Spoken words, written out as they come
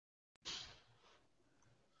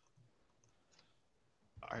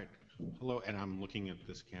Hello, and I'm looking at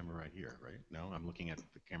this camera right here, right? No, I'm looking at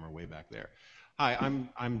the camera way back there. Hi,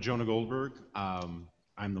 I'm Jonah Goldberg. I'm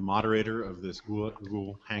the moderator of this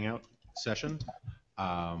Google Hangout session,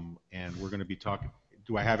 and we're going to be talking.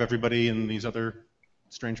 Do I have everybody in these other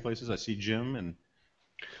strange places? I see Jim, and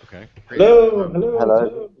okay, great. Hello, hello.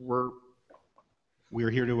 Hello. We're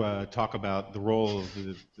here to talk about the role of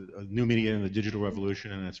the new media in the digital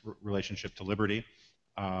revolution and its relationship to liberty.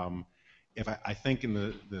 Um, if I think in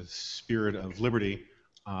the spirit of liberty,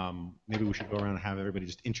 maybe we should go around and have everybody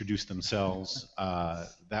just introduce themselves.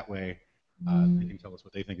 That way, they can tell us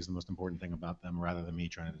what they think is the most important thing about them, rather than me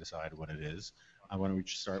trying to decide what it is. Why don't we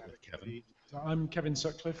just start with Kevin? So I'm Kevin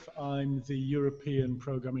Sutcliffe. I'm the European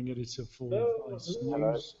programming editor for Vice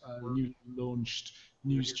Hello. News, a newly launched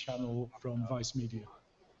news channel from Vice Media.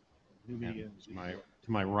 To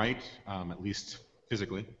my right, at least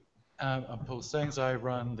physically. I'm Paul Stengs. I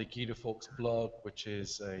run the Guy de Fawkes blog, which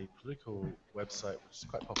is a political website which is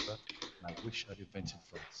quite popular, and I wish I'd invented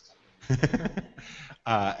first.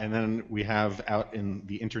 And then we have out in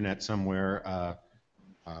the internet somewhere,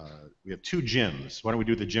 we have two Jims. Why don't we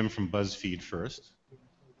do the Jim from BuzzFeed first?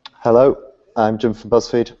 Hello, I'm Jim from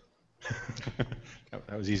BuzzFeed.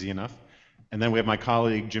 That was easy enough. And then we have my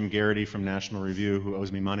colleague, Jim Geraghty from National Review, who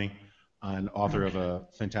owes me money, and author of a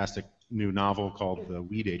fantastic new novel called The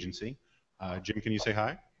Weed Agency. Jim, can you say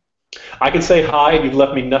hi? I can say hi. You've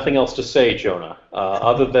left me nothing else to say, Jonah,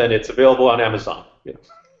 other than it's available on Amazon. Yeah.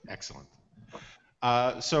 Excellent.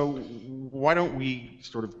 So why don't we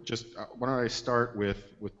sort of just, why don't I start with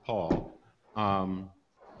Paul?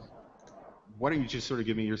 Why don't you just sort of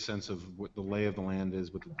give me your sense of what the lay of the land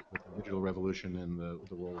is with the digital revolution and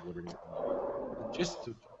the role of liberty? Just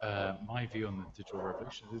my view on the digital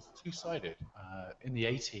revolution is two-sided. In the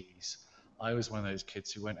 80s, I was one of those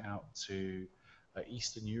kids who went out to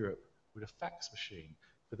Eastern Europe with a fax machine.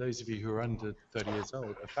 For those of you who are under 30 years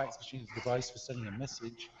old, a fax machine is a device for sending a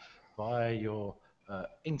message via your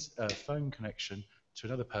phone connection to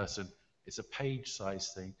another person. It's a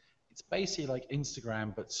page-sized thing. It's basically like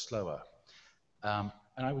Instagram, but slower. And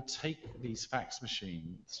I would take these fax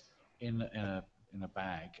machines in a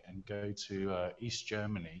bag and go to East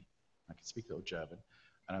Germany. I can speak a little German.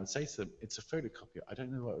 And I would say to them, it's a photocopier. I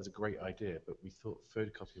don't know why it was a great idea, but we thought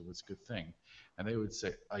photocopier was a good thing. And they would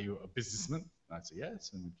say, are you a businessman? And I'd say,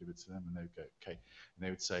 yes. And we'd give it to them, and they would go, okay. And they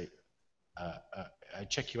would say, I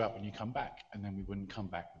check you out when you come back. And then we wouldn't come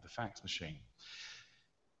back with the fax machine.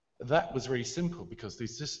 That was really simple, because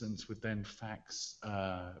these systems would then fax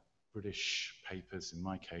British papers, in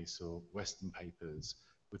my case, or Western papers,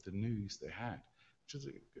 with the news they had. This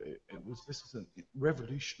is a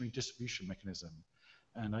revolutionary distribution mechanism.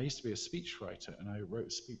 And I used to be a speechwriter, and I wrote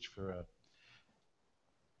a speech for I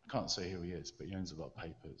can't say who he is, but he owns a lot of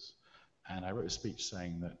papers. And I wrote a speech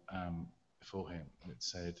saying that for him, it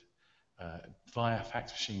said, via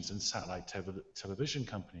fax machines and satellite television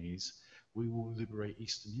companies, we will liberate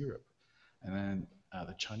Eastern Europe. And then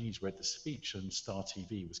the Chinese read the speech, and Star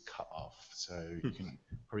TV was cut off. So you can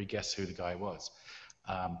probably guess who the guy was.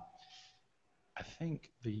 I think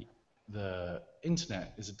the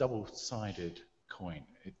internet is a double-sided coin.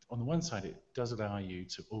 On the one side, it does allow you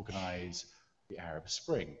to organize the Arab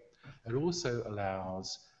Spring. It also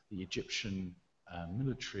allows the Egyptian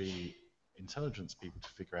military intelligence people to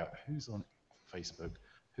figure out who's on Facebook,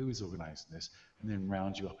 who is organizing this, and then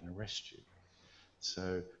round you up and arrest you.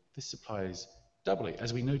 So this applies doubly,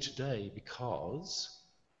 as we know today, because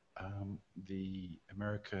the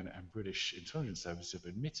American and British intelligence services have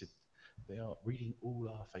admitted they are reading all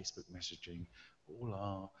our Facebook messaging, all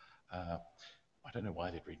our, I don't know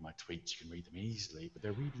why they'd read my tweets, you can read them easily, but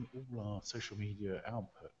they're reading all our social media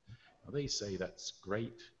output. Now they say that's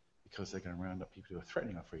great because they're going to round up people who are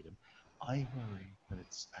threatening our freedom. I worry that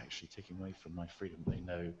it's actually taking away from my freedom. They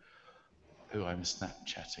know who I'm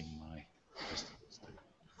Snapchatting my festivals to.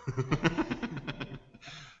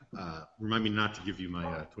 Remind me not to give you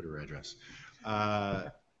my Twitter address.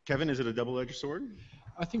 Kevin, is it a double-edged sword?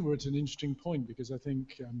 I think we're at an interesting point, because I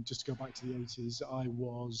think, just to go back to the 80s, I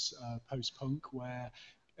was post-punk, where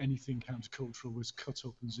anything countercultural was cut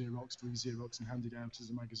up and Xeroxed, re-Xeroxed and handed out as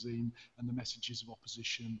a magazine, and the messages of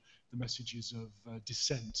opposition, the messages of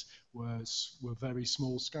dissent were very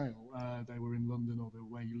small scale. They were in London or they were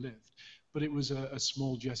where you lived. But it was a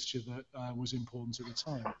small gesture that was important at the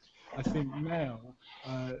time. I think now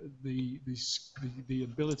the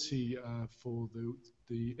ability for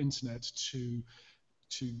the internet to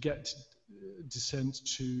get dissent,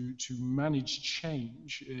 to manage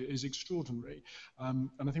change is extraordinary. And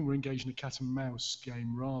I think we're engaged in a cat and mouse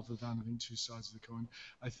game rather than, I think, two sides of the coin.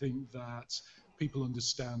 I think that people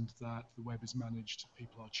understand that the web is managed,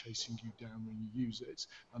 people are chasing you down when you use it,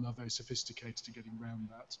 and are very sophisticated at getting around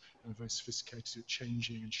that, and are very sophisticated at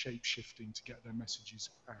changing and shape-shifting to get their messages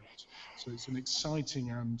out. So it's an exciting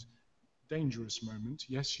and dangerous moment.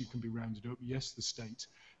 Yes, you can be rounded up. Yes, the state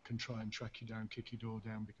can try and track you down, kick your door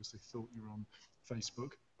down because they thought you were on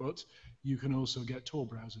Facebook. But you can also get Tor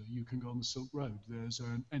browser. You can go on the Silk Road. There's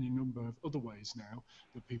any number of other ways now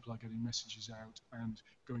that people are getting messages out and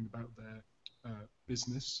going about their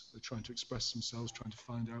business. They're trying to express themselves, trying to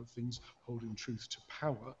find out things, holding truth to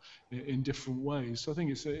power in different ways. So I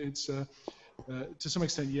think it's to some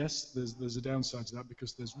extent, yes, there's a downside to that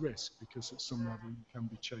because there's risk, because at some level you can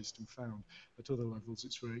be chased and found. At other levels,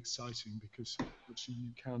 it's very exciting because actually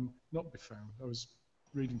you can not be found. I was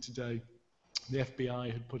reading today, the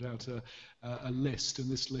FBI had put out a list,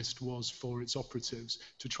 and this list was for its operatives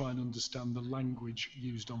to try and understand the language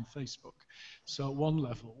used on Facebook. So at one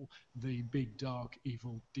level, the big, dark,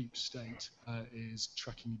 evil, deep state is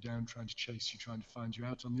tracking you down, trying to chase you, trying to find you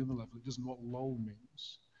out. On the other level, it doesn't know what lol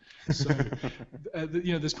means. So,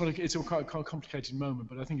 there's it's quite a complicated moment,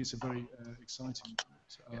 but I think it's a very exciting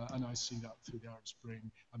moment. And I see that through the Arab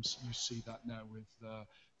Spring. You see that now with,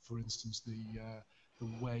 for instance, the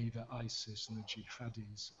way that ISIS and the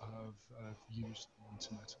jihadis have used the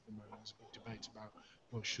internet at the moment. There's a big debate about,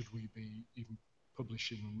 well, should we be even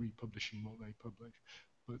publishing and republishing what they publish?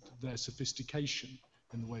 But their sophistication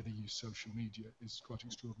in the way they use social media is quite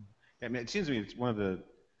extraordinary. I mean, it seems to me it's one of the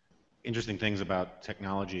interesting things about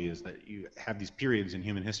technology is that you have these periods in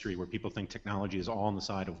human history where people think technology is all on the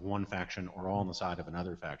side of one faction or all on the side of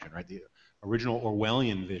another faction, right? The original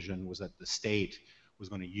Orwellian vision was that the state was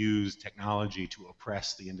going to use technology to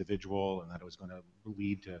oppress the individual, and that it was going to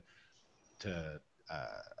lead to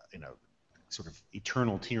sort of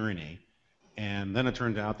eternal tyranny. And then it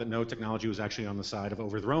turned out that no, technology was actually on the side of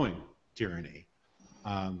overthrowing tyranny.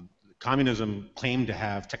 Communism claimed to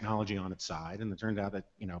have technology on its side, and it turned out that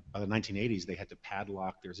by the 1980s they had to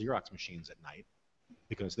padlock their Xerox machines at night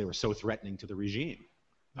because they were so threatening to the regime.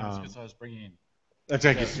 That's because I was bringing in. That's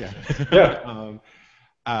yeah.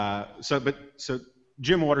 Yeah. So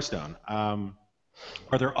Jim Waterstone,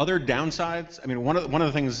 are there other downsides? I mean, one of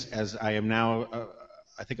the things, as I am now,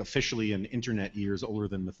 I think officially in internet years older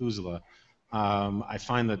than Methuselah, I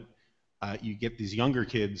find that you get these younger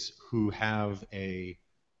kids who have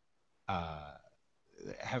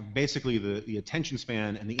basically the attention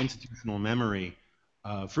span and the institutional memory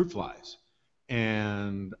of fruit flies,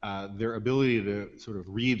 and their ability to sort of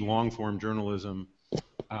read long-form journalism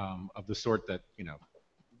of the sort that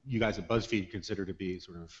you guys at BuzzFeed consider to be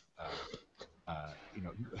sort of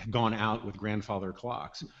gone out with grandfather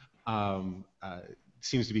clocks,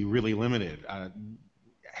 seems to be really limited.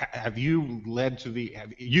 Have you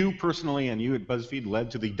personally and you at BuzzFeed led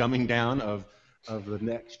to the dumbing down of the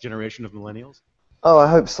next generation of millennials? Oh, I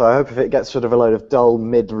hope so. I hope if it gets rid of a load of dull,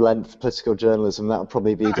 mid-length political journalism, that'll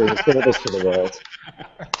probably be doing a service for the world.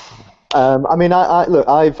 I mean, look,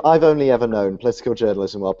 I've only ever known political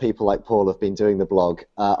journalism while people like Paul have been doing the blog.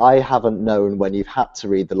 I haven't known when you've had to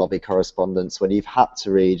read the lobby correspondence, when you've had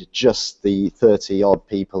to read just the 30-odd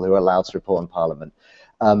people who are allowed to report on Parliament.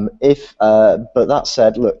 But that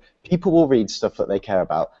said, look, people will read stuff that they care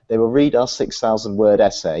about. They will read our 6,000-word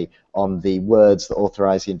essay on the words that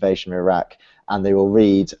authorised the invasion of Iraq, and they will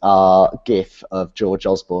read our GIF of George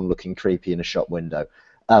Osborne looking creepy in a shop window.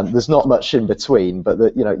 There's not much in between,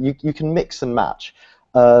 but you can mix and match.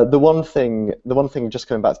 The one thing, just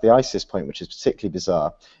coming back to the ISIS point, which is particularly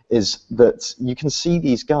bizarre, is that you can see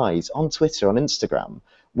these guys on Twitter, on Instagram,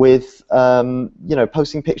 with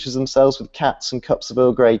posting pictures of themselves with cats and cups of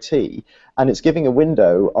Earl Grey tea, and it's giving a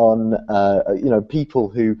window on people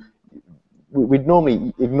who we'd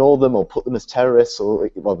normally ignore them or put them as terrorists,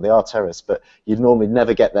 or well, they are terrorists, but you'd normally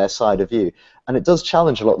never get their side of view. And it does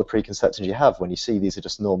challenge a lot of the preconceptions you have when you see these are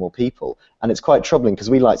just normal people. And it's quite troubling because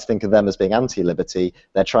we like to think of them as being anti-liberty.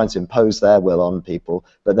 They're trying to impose their will on people,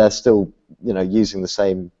 but they're still, using the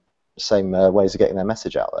same ways of getting their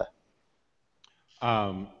message out there.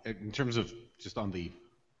 In terms of just on the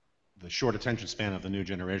short attention span of the new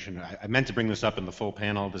generation, I meant to bring this up in the full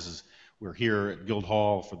panel. We're here at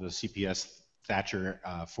Guildhall for the CPS Thatcher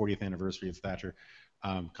 40th anniversary of Thatcher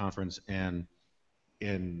conference, and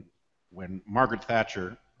when Margaret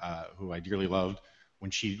Thatcher, who I dearly loved,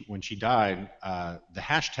 when she died, the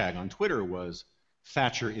hashtag on Twitter was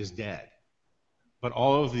Thatcher is dead, But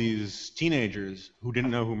all of these teenagers who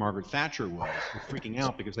didn't know who Margaret Thatcher was were freaking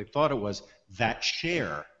out because they thought it was that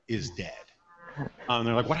Cher is dead.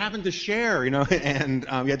 They're like, what happened to Cher? You know, and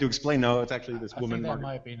you had to explain, no, it's actually this I woman. think that Margaret.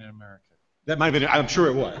 might have been in America. That might have been, I'm sure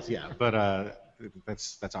it was, yeah. But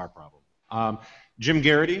that's our problem. Jim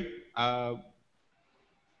Geraghty,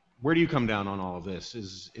 where do you come down on all of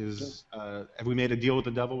this? Have we made a deal with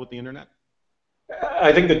the devil with the internet?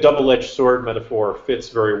 I think the double-edged sword metaphor fits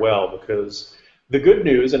very well because the good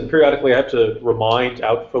news, and periodically I have to remind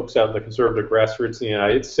folks out in the conservative grassroots in the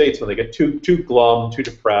United States when they get too glum, too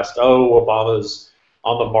depressed, oh, Obama's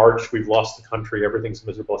on the march, we've lost the country, everything's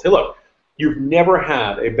miserable. I say, look, you've never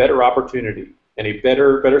had a better opportunity and a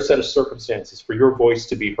better set of circumstances for your voice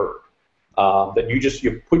to be heard. That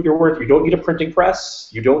you put your worth, you don't need a printing press,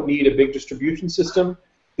 you don't need a big distribution system.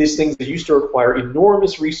 These things that used to require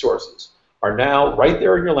enormous resources are now right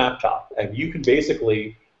there in your laptop, and you can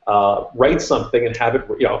basically write something and have it,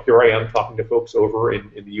 you know, here I am talking to folks over in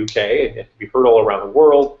the UK, and it can be heard all around the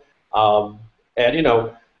world. And, you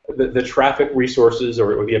know, the traffic resources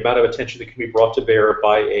or the amount of attention that can be brought to bear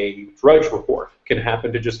by a Drudge report can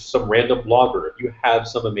happen to just some random blogger. If you have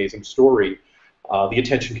some amazing story, the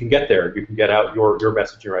attention can get there. You can get out your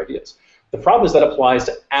message, your ideas. The problem is that applies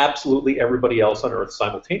to absolutely everybody else on Earth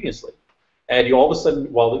simultaneously. And you all of a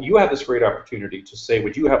sudden, while you have this great opportunity to say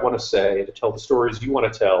what you want to say, to tell the stories you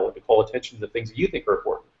want to tell, and to call attention to the things that you think are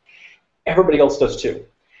important, everybody else does too.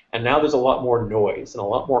 And now there's a lot more noise and a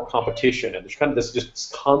lot more competition, and there's kind of this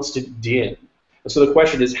just constant din. And so the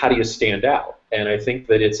question is, how do you stand out? And I think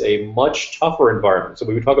that it's a much tougher environment. So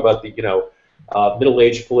when we talk about the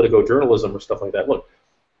middle-aged political journalism or stuff like that, look,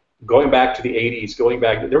 going back to the 80s,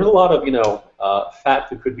 there was a lot of fat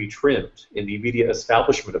that could be trimmed in the media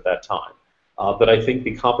establishment at that time. That I think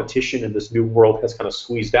the competition in this new world has kind of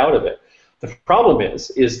squeezed out of it. The problem is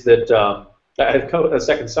that a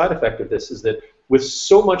second side effect of this is that with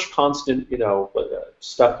so much constant,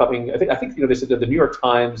 stuff coming, I think they said that the New York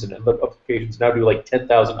Times and other publications now do like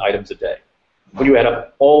 10,000 items a day. When you add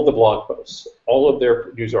up all the blog posts, all of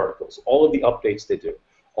their news articles, all of the updates they do,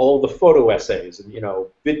 all of the photo essays, and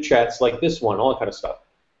vid chats like this one, all that kind of stuff.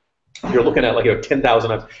 You're looking at like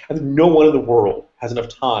 10,000 items, and no one in the world has enough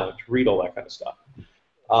time to read all that kind of stuff.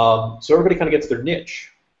 So everybody kind of gets their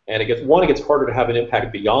niche, and it gets harder to have an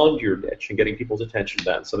impact beyond your niche and getting people's attention.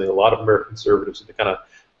 Then something a lot of American conservatives have been kind of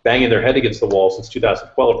banging their head against the wall since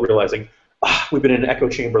 2012, realizing we've been in an echo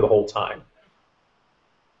chamber the whole time.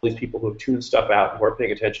 These people who have tuned stuff out and who are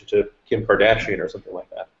paying attention to Kim Kardashian or something like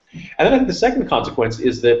that. And then I think the second consequence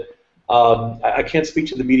is that I can't speak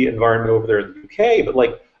to the media environment over there in the UK, but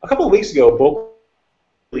like a couple of weeks ago, Boca was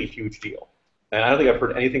a really huge deal. And I don't think I've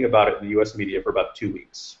heard anything about it in the US media for about 2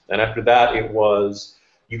 weeks. And after that, it was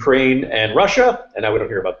Ukraine and Russia, and now we don't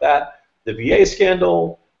hear about that. The VA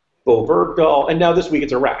scandal, Bo Bergdahl, and now this week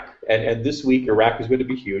it's Iraq. And this week, Iraq is going to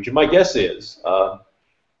be huge. And my guess is,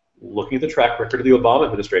 looking at the track record of the Obama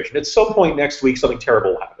administration, at some point next week, something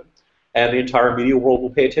terrible will happen. And the entire media world will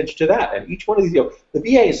pay attention to that. And each one of these, the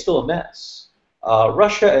VA is still a mess.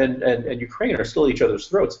 Russia and Ukraine are still at each other's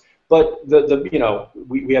throats. But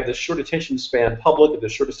we have this short attention span public and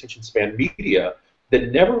this short attention span media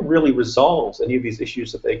that never really resolves any of these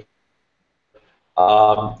issues that they.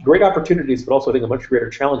 Great opportunities, but also I think a much greater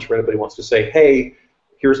challenge for anybody who wants to say, hey,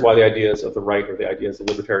 here's why the ideas of the right or the ideas of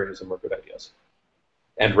libertarianism are good ideas.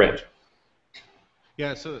 And rent.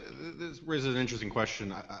 Yeah, so this raises an interesting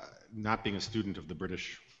question. Not being a student of the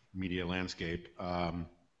British media landscape,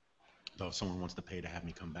 though if someone wants to pay to have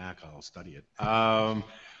me come back, I'll study it.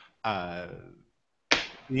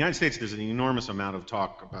 In the United States, there's an enormous amount of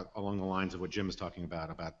talk along the lines of what Jim is talking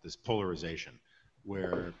about this polarization,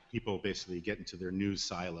 where people basically get into their news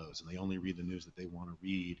silos and they only read the news that they want to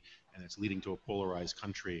read, and it's leading to a polarized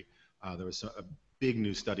country. There was a big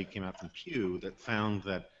new study came out from Pew that found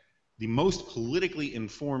that the most politically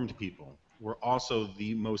informed people were also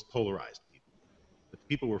the most polarized people. That the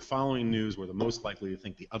people who were following news were the most likely to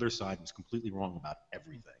think the other side was completely wrong about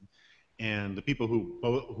everything. And the people who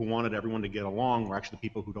wanted everyone to get along were actually the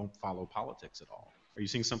people who don't follow politics at all. Are you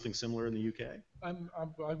seeing something similar in the UK?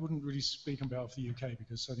 I wouldn't really speak on behalf of the UK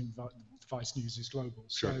because I think Vice News is global.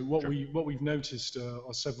 Sure, So what we've noticed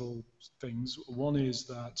are several things. One is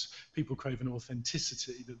that people crave an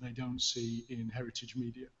authenticity that they don't see in heritage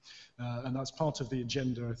media, and that's part of the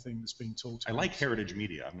agenda I think that's being talked about. I like heritage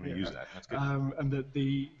media. I'm going to use that. That's good. And that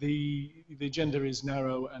the agenda is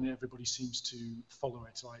narrow and everybody seems to follow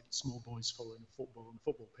it, like small boys following a football on a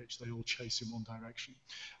football pitch. They all chase in one direction,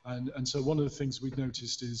 and so one of the things we've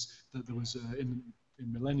noticed is that there was in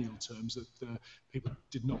in millennial terms, that people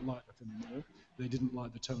did not like that anymore. They didn't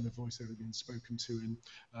like the tone of voice they were being spoken to in.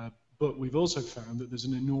 But we've also found that there's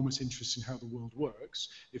an enormous interest in how the world works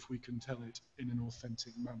if we can tell it in an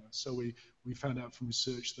authentic manner. So we found out from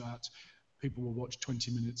research that people will watch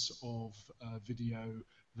 20 minutes of video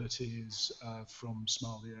that is from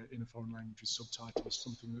Somalia in a foreign language with subtitles,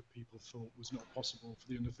 something that people thought was not possible for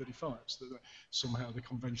the under 35s, that somehow the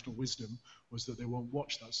conventional wisdom was that they won't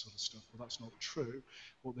watch that sort of stuff. Well, that's not true.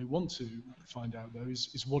 What they want to find out, though,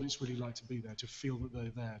 is what it's really like to be there, to feel that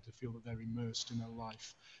they're there, to feel that they're immersed in a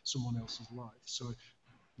life, someone else's life. So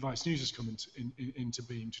Vice News has come into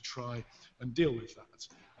being to try and deal with that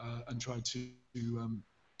and try to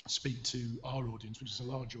speak to our audience, which is a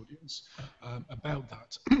large audience, about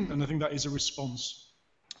that. And I think that is a response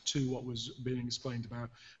to what was being explained about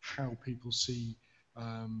how people see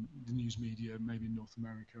the news media, maybe in North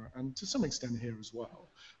America, and to some extent here as well,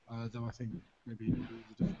 though I think maybe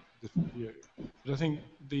there's a different view. But I think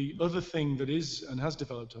the other thing that is and has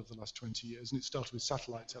developed over the last 20 years, and it started with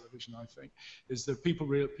satellite television, I think, is that people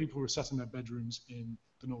were sat in their bedrooms in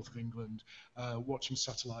the north of England, watching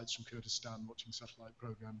satellites from Kurdistan, watching satellite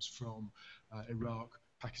programs from Iraq,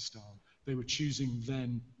 Pakistan. They were choosing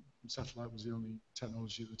then, satellite was the only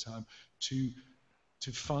technology at the time,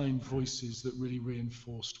 to find voices that really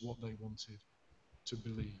reinforced what they wanted to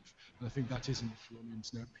believe. And I think that is an issue on the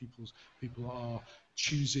internet. People are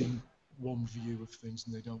choosing one view of things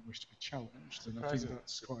and they don't wish to be challenged. And I think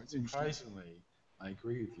that's quite interesting. Surprisingly, I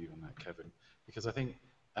agree with you on that, Kevin, because I think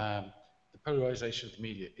the polarisation of the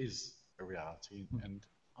media is a reality, and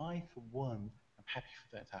I, for one, am happy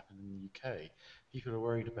for that to happen in the UK. People are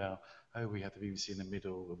worried about, oh, we have the BBC in the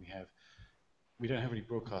middle, and we don't have any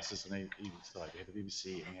broadcasters on either side. We have the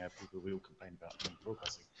BBC, and we have people we all complain about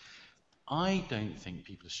broadcasting. I don't think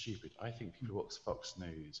people are stupid. I think people who watch Fox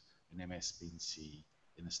News and MSNBC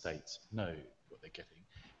in the States know what they're getting.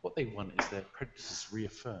 What they want is their prejudices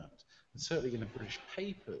reaffirmed. And certainly in the British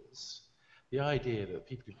papers, the idea that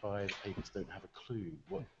people who buy the papers don't have a clue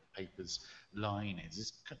what the paper's line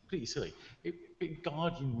is completely silly.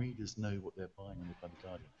 Guardian readers know what they're buying when they buy the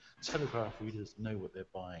Guardian. Telegraph readers know what they're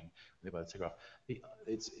buying when they buy the Telegraph.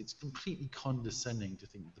 It's completely condescending to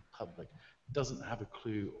think that the public doesn't have a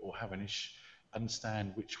clue or have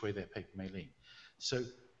understand which way their paper may lean. So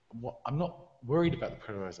I'm not worried about the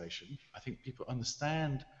polarisation. I think people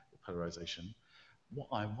understand the polarisation. What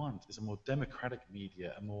I want is a more democratic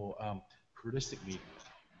media, a more pluralistic media.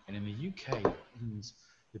 And in the UK, it means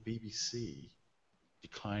the BBC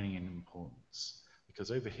declining in importance.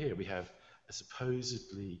 Because over here we have a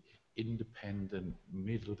supposedly independent,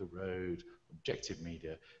 middle-of-the-road, objective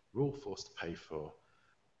media we're all forced to pay for.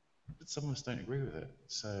 But some of us don't agree with it.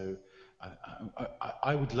 So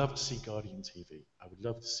I would love to see Guardian TV. I would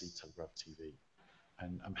love to see Telegraph TV.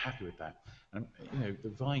 And I'm happy with that. And the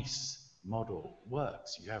Vice model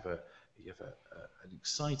works. You have an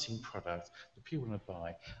exciting product that people want to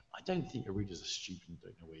buy. I don't think your readers are stupid and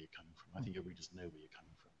don't know where you're coming from. I think your readers know where you're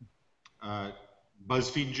coming from.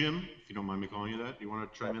 BuzzFeed Jim, if you don't mind me calling you that, do you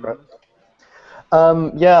want to chime in on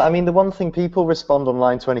this? Yeah, I mean, the one thing, people respond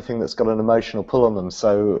online to anything that's got an emotional pull on them.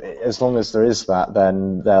 So as long as there is that,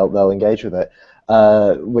 then they'll engage with it.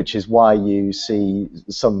 Which is why you see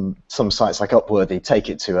some sites like Upworthy take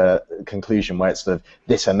it to a conclusion where it's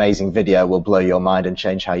this amazing video will blow your mind and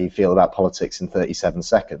change how you feel about politics in 37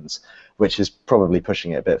 seconds, which is probably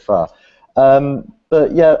pushing it a bit far.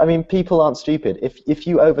 But yeah, I mean, people aren't stupid. If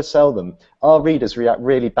you oversell them, our readers react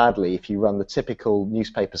really badly if you run the typical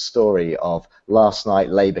newspaper story of last night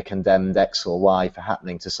Labour condemned X or Y for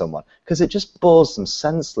happening to someone, because it just bores them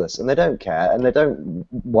senseless, and they don't care, and they don't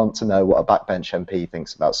want to know what a backbench MP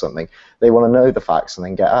thinks about something. They want to know the facts and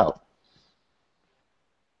then get out.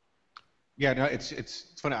 Yeah, no,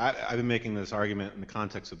 it's funny. I've been making this argument in the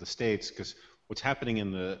context of the States, because what's happening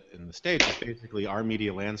in the States is basically our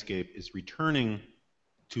media landscape is returning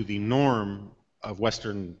to the norm of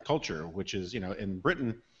Western culture, which is, in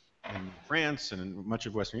Britain and France and in much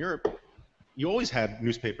of Western Europe, you always had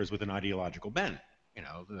newspapers with an ideological bent.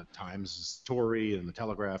 The Times is Tory and the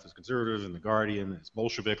Telegraph is conservative and the Guardian is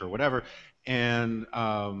Bolshevik or whatever. And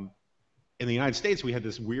in the United States, we had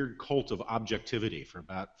this weird cult of objectivity for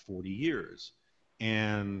about 40 years.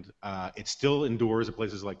 And it still endures at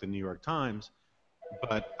places like the New York Times.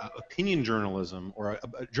 But opinion journalism, or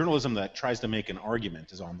a journalism that tries to make an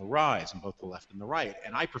argument, is on the rise in both the left and the right.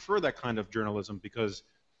 And I prefer that kind of journalism because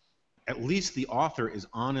at least the author is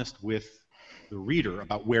honest with the reader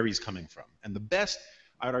about where he's coming from. And I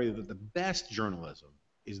would argue that the best journalism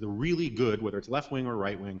is the really good, whether it's left-wing or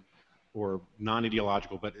right-wing or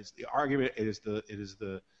non-ideological, but it's the argument, it is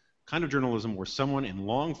the kind of journalism where someone in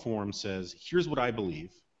long form says, here's what I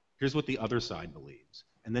believe, here's what the other side believes,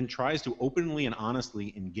 and then tries to openly and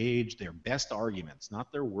honestly engage their best arguments,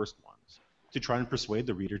 not their worst ones, to try and persuade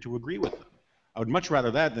the reader to agree with them. I would much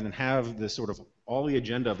rather that than have this sort of all the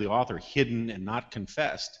agenda of the author hidden and not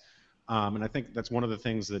confessed. And I think that's one of the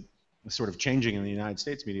things that is sort of changing in the United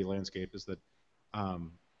States media landscape is that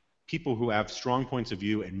people who have strong points of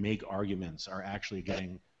view and make arguments are actually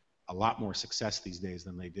getting a lot more success these days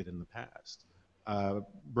than they did in the past.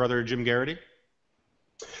 Brother Jim Geraghty?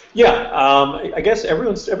 Yeah, I guess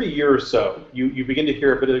every year or so, you begin to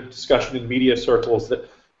hear a bit of discussion in media circles that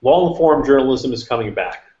long-form journalism is coming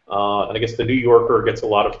back. And I guess the New Yorker gets a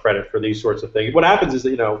lot of credit for these sorts of things. What happens is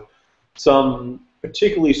that, some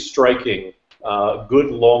particularly striking,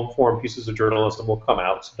 good long-form pieces of journalism will come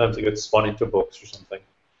out. Sometimes they get spun into books or something.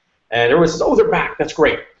 And everyone says, oh, they're back, that's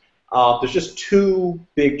great. There's just two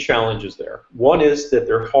big challenges there. One is that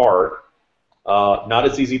they're hard, not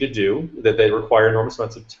as easy to do, that they require enormous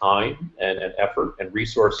amounts of time and effort and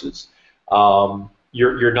resources.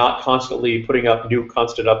 You're not constantly putting up new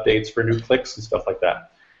constant updates for new clicks and stuff like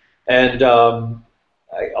that. And there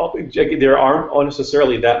aren't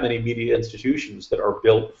necessarily that many media institutions that are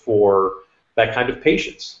built for that kind of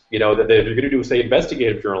patience. That if you're going to do, say,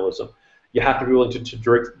 investigative journalism, you have to be willing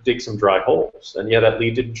to dig some dry holes. And yeah, that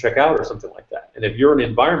lead didn't check out or something like that. And if you're in an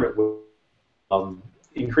environment where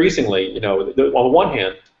increasingly, on the one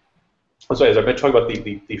hand, as I've been talking about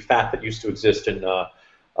the fat that used to exist in what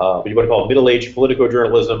you want to call middle-aged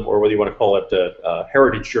politico-journalism, or whether you want to call it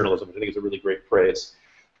heritage journalism, which I think is a really great phrase.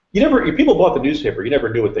 If people bought the newspaper, you never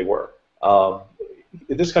knew what they were.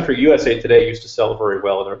 In this country, USA Today used to sell very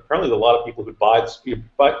well, and there are apparently a lot of people who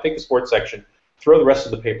take the sports section, throw the rest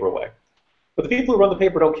of the paper away. But the people who run the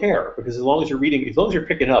paper don't care, because as long as you're reading, as long as you're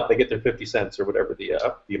picking up, they get their 50 cents or whatever the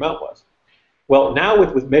amount was. Well, now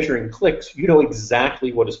with measuring clicks, you know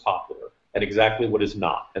exactly what is popular and exactly what is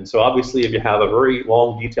not. And so obviously, if you have a very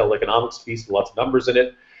long, detailed economics piece with lots of numbers in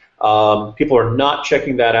it, people are not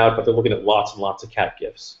checking that out, but they're looking at lots and lots of cat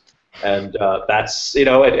gifs. And that's,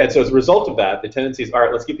 and so as a result of that, the tendency is, all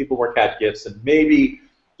right, let's give people more cat gifs and maybe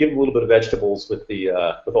give them a little bit of vegetables with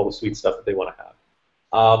all the sweet stuff that they want to have.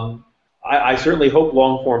 I certainly hope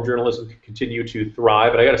long-form journalism can continue to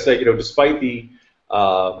thrive, but I got to say, despite the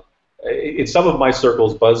in some of my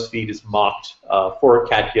circles, BuzzFeed is mocked for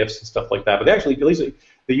cat gifs and stuff like that. But they actually, at least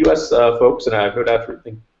the U.S. folks, and I've no doubt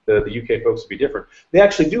think the UK folks would be different, they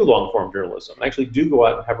actually do long-form journalism. They actually do go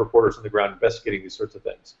out and have reporters on the ground investigating these sorts of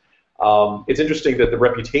things. It's interesting that the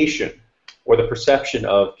reputation or the perception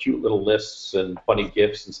of cute little lists and funny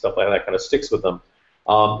gifs and stuff like that kind of sticks with them.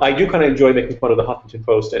 I do kind of enjoy making fun of the Huffington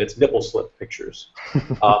Post and its nipple slip pictures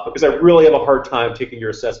because I really have a hard time taking your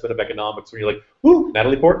assessment of economics when you're like, "Ooh,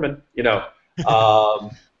 Natalie Portman,"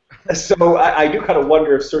 So I do kind of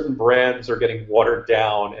wonder if certain brands are getting watered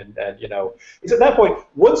down, and it's at that point,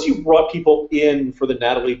 once you brought people in for the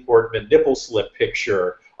Natalie Portman nipple slip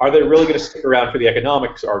picture, are they really going to stick around for the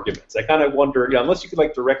economics arguments? I kind of wonder, unless you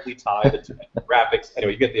could directly tie the graphics.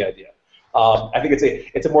 Anyway, you get the idea. I think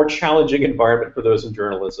it's a more challenging environment for those in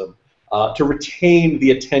journalism to retain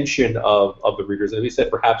the attention of the readers. As we said,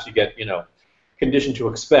 perhaps you get conditioned to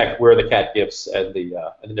expect where the cat gifs and the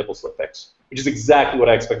nipple slip pics, which is exactly what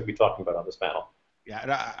I expect to be talking about on this panel. Yeah,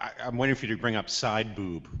 and I'm waiting for you to bring up side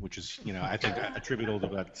boob, which is I think attributable to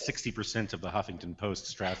about 60% of the Huffington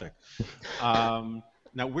Post's traffic.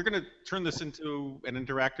 Now we're going to turn this into an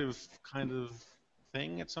interactive kind of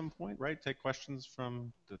thing at some point, right? Take questions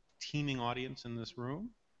from the teeming audience in this room,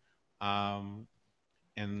 and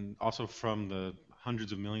also from the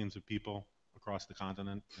hundreds of millions of people across the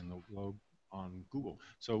continent and the globe on Google.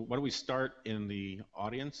 So why don't we start in the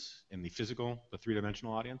audience, in the physical, the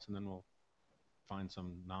three-dimensional audience, and then we'll find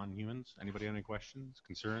some non-humans. Anybody have any questions,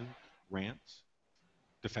 concerns, rants,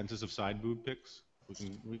 defenses of side boob pics?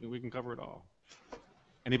 We can cover it all.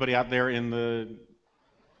 Anybody out there on the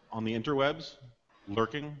interwebs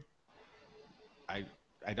lurking? I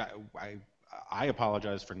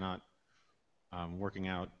apologize for not working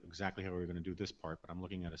out exactly how we were going to do this part, but I'm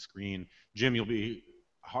looking at a screen. Jim,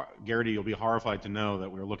 Geraghty, you'll be horrified to know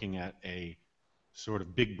that we're looking at a sort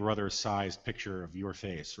of Big Brother-sized picture of your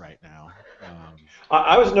face right now.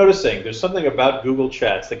 I was noticing there's something about Google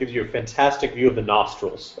Chats that gives you a fantastic view of the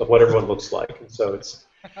nostrils of what everyone looks like, and so it's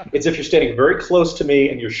if you're standing very close to me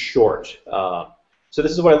and you're short. So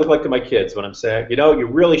this is what I look like to my kids when I'm saying, you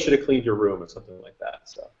really should have cleaned your room or something like that.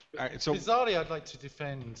 So. All right, so bizarrely, I'd like to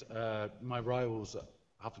defend my rivals at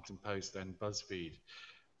Huffington Post and BuzzFeed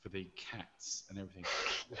for the cats and everything.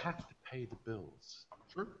 You have to pay the bills.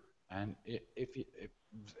 Sure. And if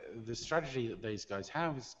the strategy that these guys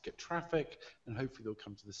have is get traffic, and hopefully they'll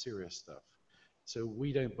come to the serious stuff. So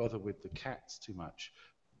we don't bother with the cats too much.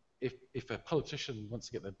 If a politician wants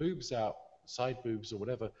to get their boobs out, side boobs or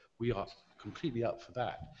whatever, we are completely up for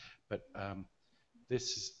that. But this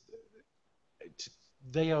is,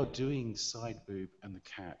 they are doing side boob and the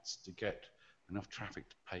cats to get enough traffic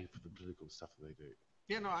to pay for the political stuff that they do.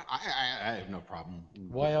 Yeah, no, I have no problem.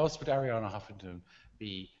 Why else would Ariana Huffington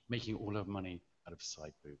be making all her money out of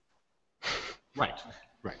side boob? Right,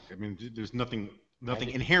 right. I mean, there's nothing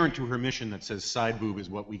inherent to her mission that says side boob is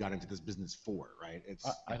what we got into this business for, right?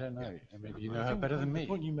 I don't know. I mean, you know her better than me. The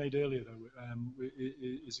point you made earlier, though,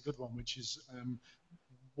 is a good one, which is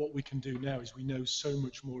what we can do now is we know so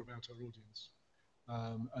much more about our audience.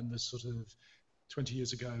 And the sort of 20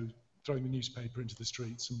 years ago, throwing the newspaper into the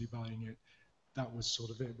street, somebody buying it, that was sort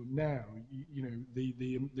of it. But now, you know,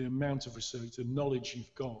 the amount of research, the knowledge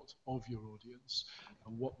you've got of your audience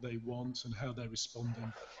and what they want and how they're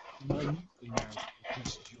responding minutely now to the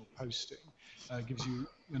message you're posting gives you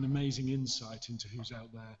an amazing insight into who's out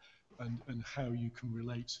there and how you can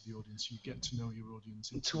relate to the audience. You get to know your audience.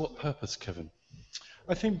 To what purpose, Kevin?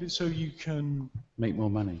 I think so you can make more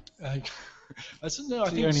money. No, I think the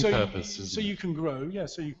only so. Purpose, so you can grow, yeah.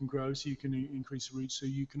 So you can grow, so you can increase the reach, so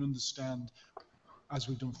you can understand, as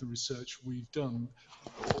we've done for the research we've done,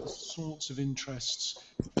 what sorts of interests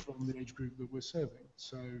from the age group that we're serving.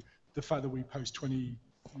 So the fact that we post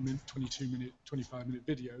 22-minute, 25-minute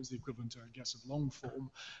videos, the equivalent, I guess, of long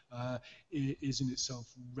form, is in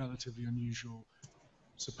itself relatively unusual,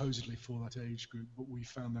 supposedly for that age group. But we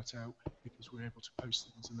found that out because we're able to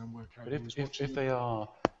post things and then work out. But if they are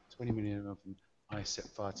 20 million of them, I set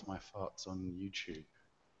fire to my farts on YouTube.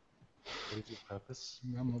 What is your purpose?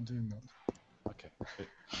 I'm not doing that. Okay. But,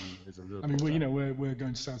 there's a little I mean, we're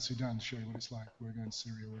going to South Sudan to show you what it's like. We're going to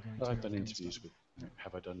Syria. We're going to. I've done interviews with.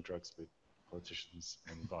 Have I done drugs with politicians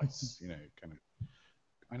and Vice? You know, kind of.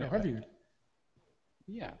 I know. Have you?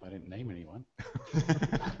 Yeah, I didn't name anyone.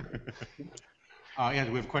 Yeah,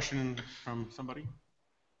 do we have a question from somebody?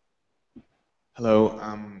 Hello,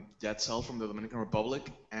 I'm Yatsel from the Dominican Republic,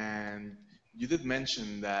 and you did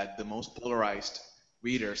mention that the most polarized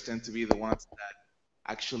readers tend to be the ones that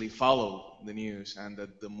actually follow the news, and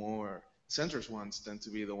that the more centrist ones tend to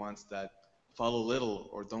be the ones that follow little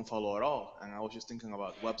or don't follow at all. And I was just thinking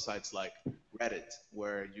about websites like Reddit,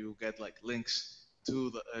 where you get like links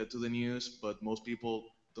to the news, but most people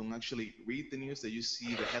don't actually read the news. They just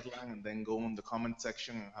see the headline and then go in the comment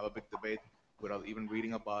section and have a big debate without even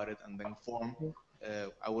reading about it, and then form,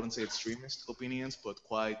 I wouldn't say extremist opinions, but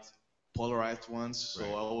quite polarized ones. So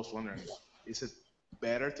I was wondering, is it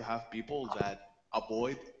better to have people that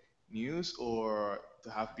avoid news, or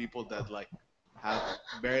to have people that like have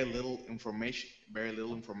very little information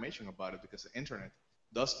about it? Because the internet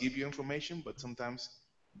does give you information, but sometimes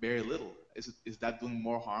very little. Is that doing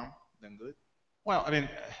more harm than good? Well, I mean,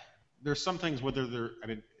 there's some things,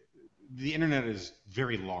 the internet is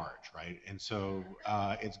very large, right? And so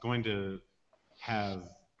it's going to have,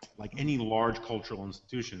 like any large cultural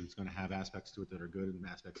institution, it's going to have aspects to it that are good and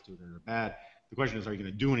aspects to it that are bad. The question is, are you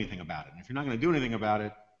going to do anything about it? And if you're not going to do anything about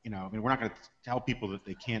it, we're not going to tell people that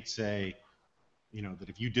they can't say, that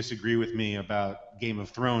if you disagree with me about Game of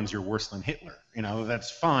Thrones, you're worse than Hitler.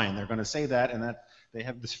 That's fine. They're going to say that, and that they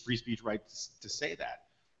have this free speech right to say that.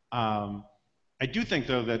 I do think,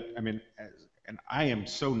 though, that, and I am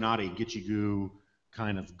so not a gitchy-goo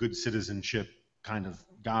kind of good citizenship kind of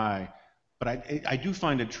guy, but I do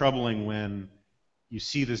find it troubling when you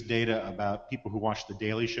see this data about people who watch The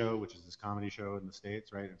Daily Show, which is this comedy show in the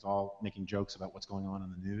States, right? It's all making jokes about what's going on in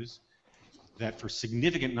the news, that for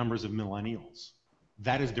significant numbers of millennials,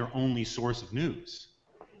 that is their only source of news.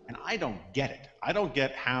 And I don't get it. I don't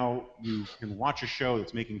get how you can watch a show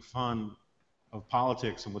that's making fun of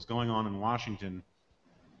politics and what's going on in Washington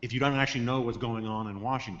if you don't actually know what's going on in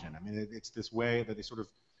Washington. It's this way that they sort of,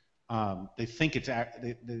 they think it's,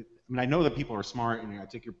 I know that people are smart, and I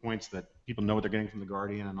take your points that people know what they're getting from The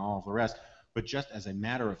Guardian and all of the rest, but just as a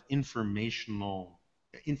matter of information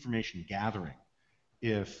gathering,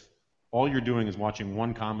 if all you're doing is watching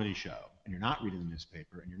one comedy show, and you're not reading the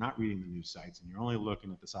newspaper, and you're not reading the news sites, and you're only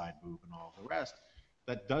looking at the side boob and all of the rest,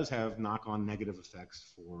 that does have knock-on negative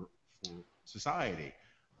effects for society.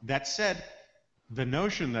 That said, the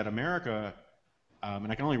notion that America,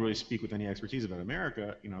 and I can only really speak with any expertise about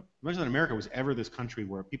America, the notion that America was ever this country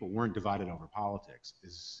where people weren't divided over politics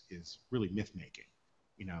is really myth-making.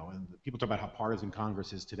 And people talk about how partisan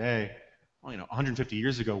Congress is today. Well, 150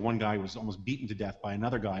 years ago, one guy was almost beaten to death by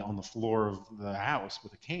another guy on the floor of the House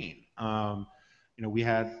with a cane. We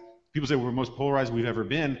had, people say we're the most polarized we've ever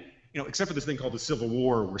been. except for this thing called the Civil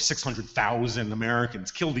War, where 600,000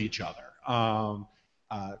 Americans killed each other.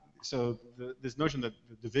 So this notion that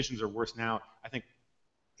the divisions are worse now, I think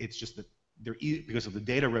it's just that because of the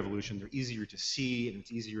data revolution, they're easier to see and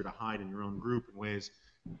it's easier to hide in your own group in ways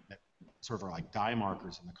that sort of are like die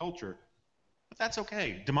markers in the culture. But that's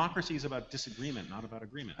okay. Democracy is about disagreement, not about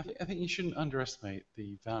agreement. I think you shouldn't underestimate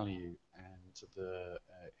the value and the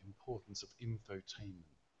importance of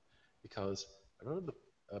infotainment, because a lot of the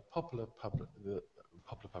popular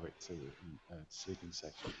public, so sleeping say,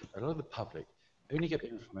 a lot of the public only get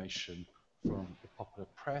information from the popular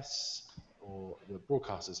press or the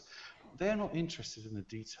broadcasters. They're not interested in the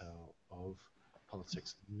detail of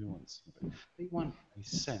politics and nuance of it. They want a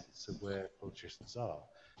sense of where politicians are.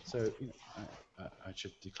 So, I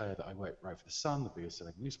should declare that I write for The Sun, the biggest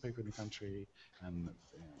selling newspaper in the country, and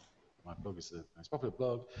my blog is the most popular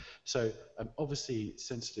blog. So I'm obviously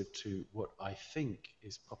sensitive to what I think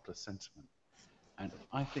is popular sentiment. And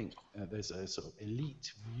I think there's a sort of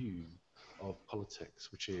elite view of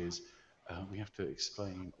politics, which is we have to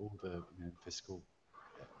explain all the fiscal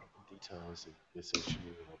details of this issue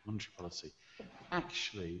or monetary policy.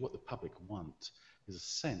 Actually, what the public want is a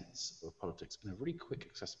sense of politics in a really quick,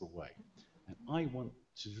 accessible way. And I want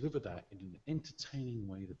to deliver that in an entertaining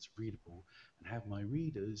way that's readable and have my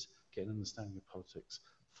readers get an understanding of politics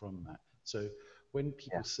from that. So when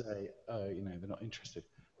people say, they're not interested,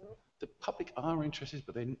 the public are interested,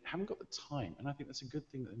 but they haven't got the time. And I think that's a good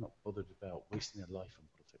thing that they're not bothered about wasting their life on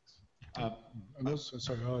politics. And also,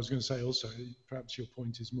 sorry, I was going to say also, perhaps your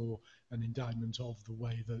point is more an indictment of the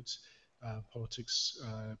way that politics,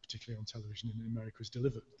 particularly on television in America, is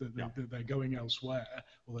delivered. That they're going elsewhere,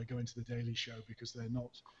 or they're going to the Daily Show because they're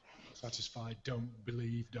not satisfied, don't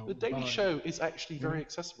believe, don't The Daily buy. Show is actually very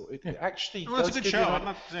accessible. It actually Well, it's does a good give show. you I'm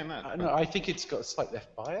not saying that. No, I think it's got a slight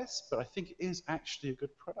left bias, but I think it is actually a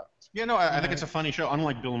good product. Yeah, no, I think it's a funny show.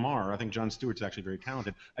 Unlike Bill Maher, I think Jon Stewart's actually very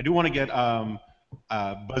talented. I do want to get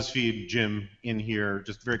BuzzFeed Jim in here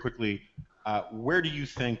just very quickly. Where do you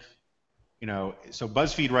think, so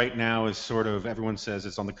BuzzFeed right now is sort of, everyone says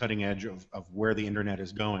it's on the cutting edge of where the internet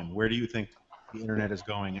is going. Where do you think the internet is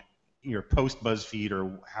going, post BuzzFeed,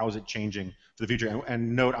 or how is it changing for the future?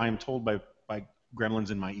 And note, I am told by gremlins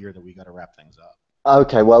in my ear that we got to wrap things up.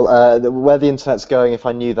 Okay, well, where the internet's going, if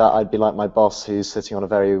I knew that, I'd be like my boss who's sitting on a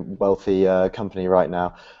very wealthy company right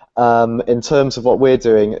now. In terms of what we're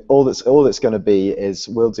doing, all that's going to be is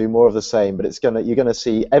we'll do more of the same, but you're going to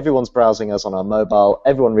see everyone's browsing us on our mobile,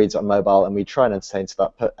 everyone reads it on mobile, and we try and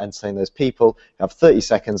entertain those people who have 30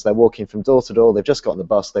 seconds, they're walking from door to door, they've just got on the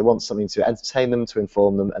bus, they want something to entertain them, to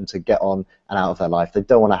inform them, and to get on and out of their life. They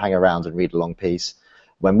don't want to hang around and read a long piece.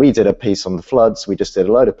 When we did a piece on the floods, we just did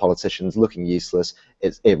a load of politicians looking useless.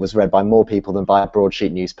 It was read by more people than by a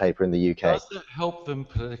broadsheet newspaper in the UK. Does that help them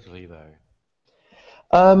politically, though?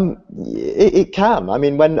 It can. I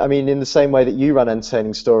mean, in the same way that you run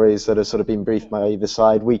entertaining stories that are sort of being briefed by either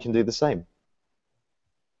side, we can do the same.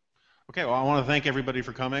 Okay, well, I want to thank everybody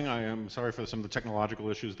for coming. I am sorry for some of the technological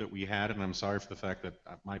issues that we had, and I'm sorry for the fact that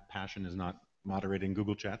my passion is not moderating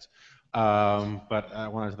Google Chats. But I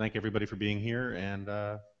want to thank everybody for being here,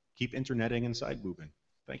 and keep interneting and side boobing.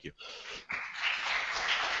 Thank you.